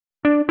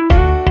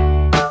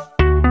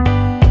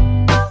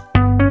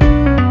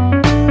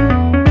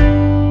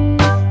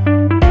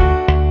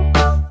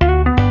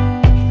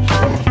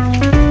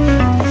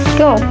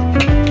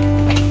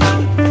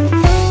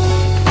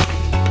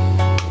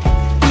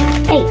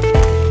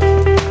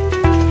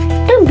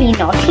be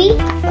naughty。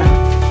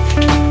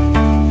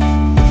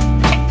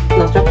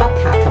落咗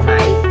butter 同埋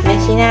咩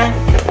先啊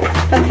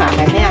 ？butter 係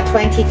咩啊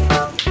？20。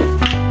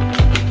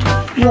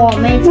哇！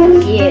咩質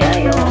嘢嚟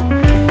喎？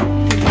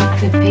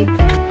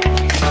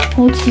好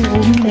似好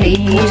味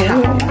炒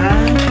啊！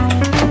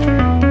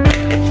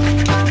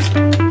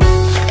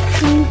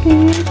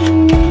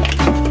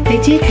你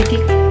自己睇啲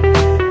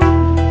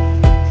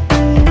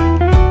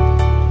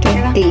勁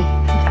啲。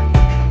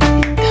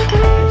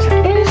想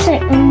食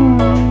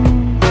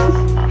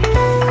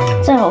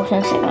真係好想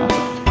食啊！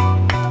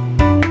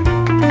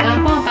啊，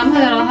幫我抌佢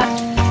哋落去。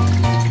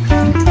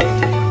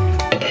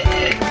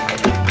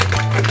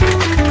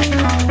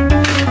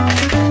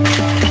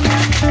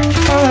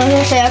我想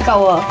食一嚿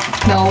啊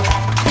No。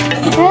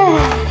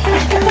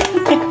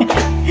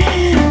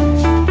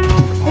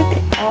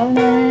好啦。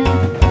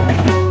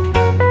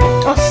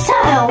Oh, so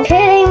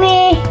kidding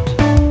me?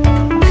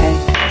 Okay.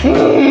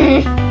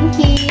 Thank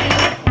you.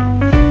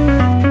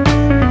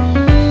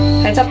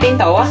 喺側邊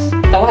倒啊，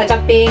倒喺側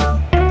邊，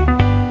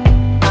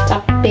側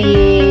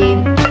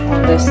邊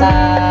on the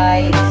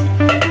side。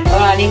好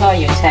啦，呢個完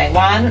成彎，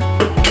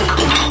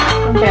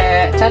跟住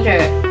揸住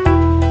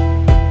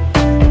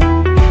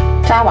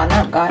揸穩啦，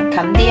唔該，近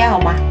啲啊，好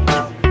嘛？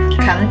近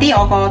啲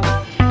我個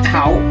口，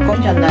咁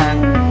盡量，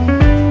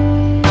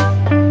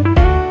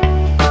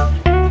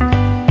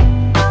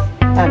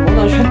但係唔好到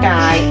出界。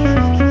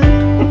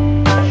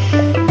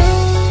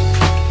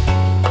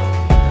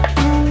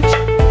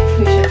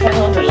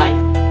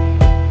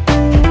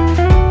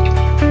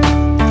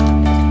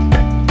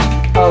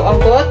All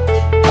good?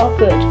 All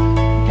good.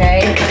 OK，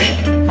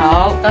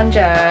 好，跟住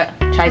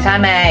齊晒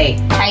未？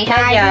齊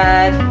晒。一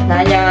樣，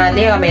兩樣，呢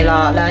個未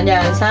落，兩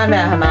樣，三樣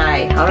係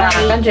咪？好啦，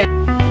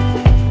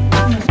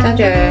跟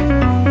住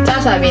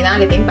揸上面啊！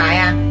你點擺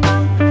啊？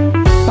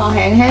放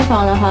輕輕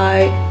放落去，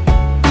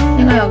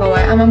應該有個位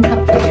啱啱吸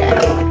住嘅，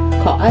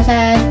確一聲。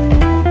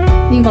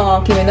呢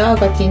個見唔見到有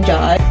個箭嘴？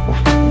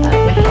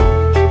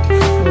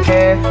扶住，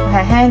輕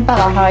輕得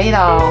落去呢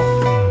度。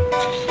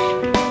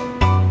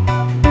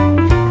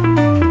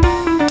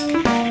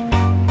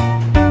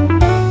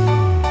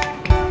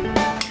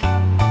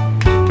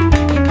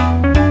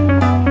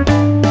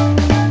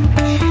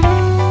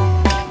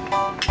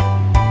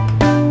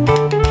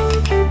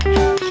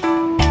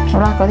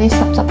嗰啲濕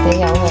濕地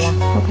有㗎啦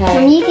 ，OK。咁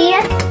呢啲咧，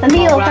咁呢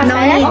個分咧，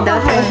然後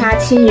係下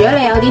次如果你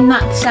有啲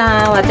nuts 啊，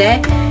或者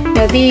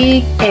有啲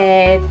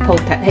葡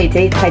提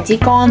子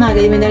乾啊，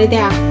你見唔見到呢啲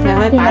啊？你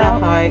可以擺落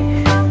去。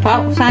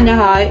好，閂咗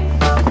佢，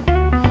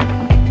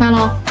閂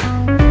咯。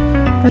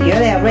如果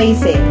你有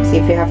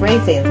raisins，if you have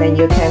raisins, then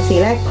you can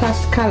select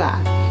crust color,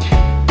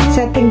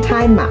 setting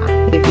timer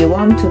if you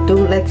want to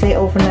do, let's say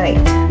overnight.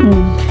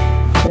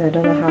 I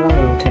don't know how long it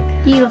will take.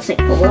 呢個食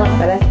好啦。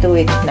But let's do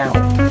it now.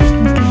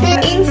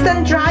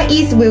 Instant dry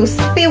yeast will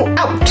spill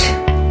out，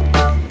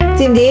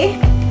 知唔知？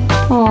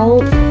好。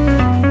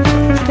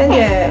跟住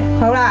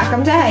好啦，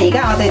咁即係而家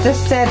我哋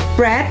just set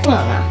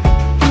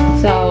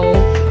bread。So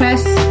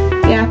press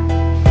yeah。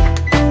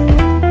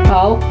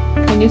好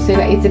 ，Can you see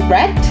that it's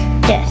bread?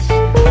 Yes.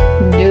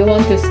 Do you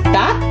want to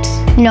start?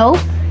 No.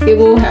 You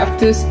will have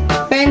to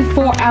spend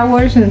 4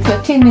 hours and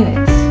 13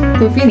 minutes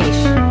to finish.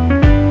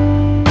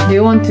 Do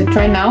you want to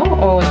try now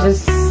or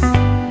just?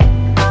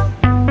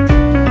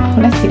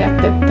 Let's see that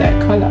the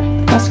color.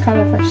 First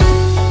color first.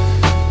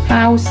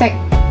 How thick?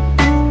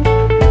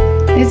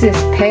 This is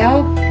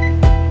pale.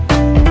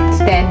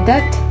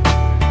 Standard.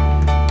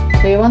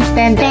 So you want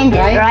standard,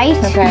 right?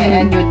 Okay,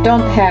 and you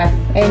don't have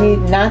any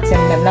nuts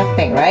and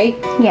nothing, right?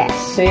 Yes.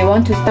 So you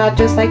want to start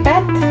just like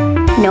that?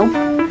 Nope.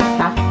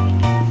 Huh?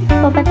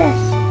 What about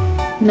this?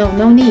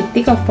 No need.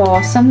 Think of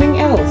for something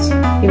else.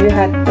 If you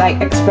had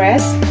like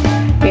express,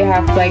 you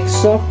have like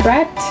soft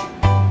bread.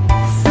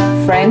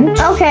 French.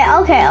 Okay.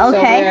 So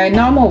the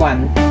normal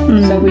one.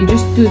 So we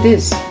just do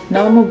this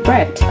normal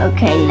bread.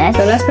 Okay, let's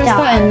press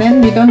start and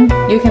then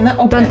you cannot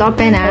open. Don't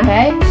open,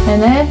 Okay,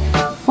 and then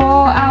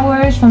 4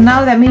 hours from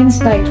now that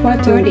means like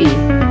 12:30.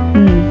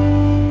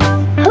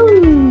 Oh,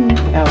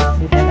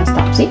 you cannot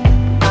stop. See?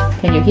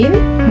 Can you hear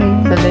it?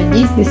 So the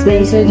yeast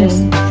dispenser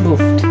just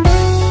moved.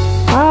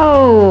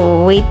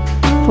 Oh, wait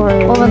for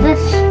all of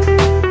this.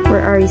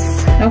 Where are you?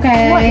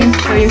 Okay,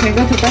 so you can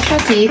go to brush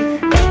your teeth.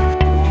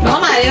 攞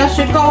埋你個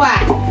雪糕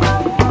啊！